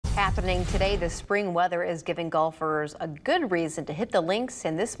Happening today, the spring weather is giving golfers a good reason to hit the links,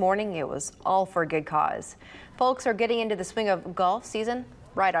 and this morning it was all for a good cause. Folks are getting into the swing of golf season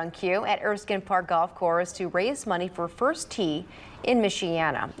right on cue at Erskine Park Golf Course to raise money for First Tee in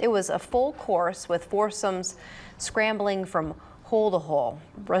Michiana. It was a full course with foursomes scrambling from hole to hole.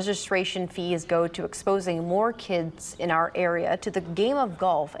 Registration fees go to exposing more kids in our area to the game of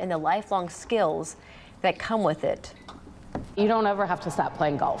golf and the lifelong skills that come with it. You don't ever have to stop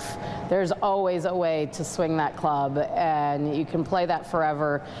playing golf. There's always a way to swing that club, and you can play that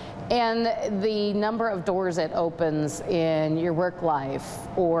forever. And the number of doors it opens in your work life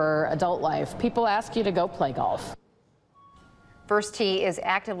or adult life, people ask you to go play golf. First Tee is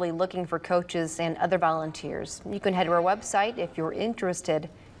actively looking for coaches and other volunteers. You can head to our website if you're interested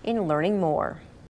in learning more.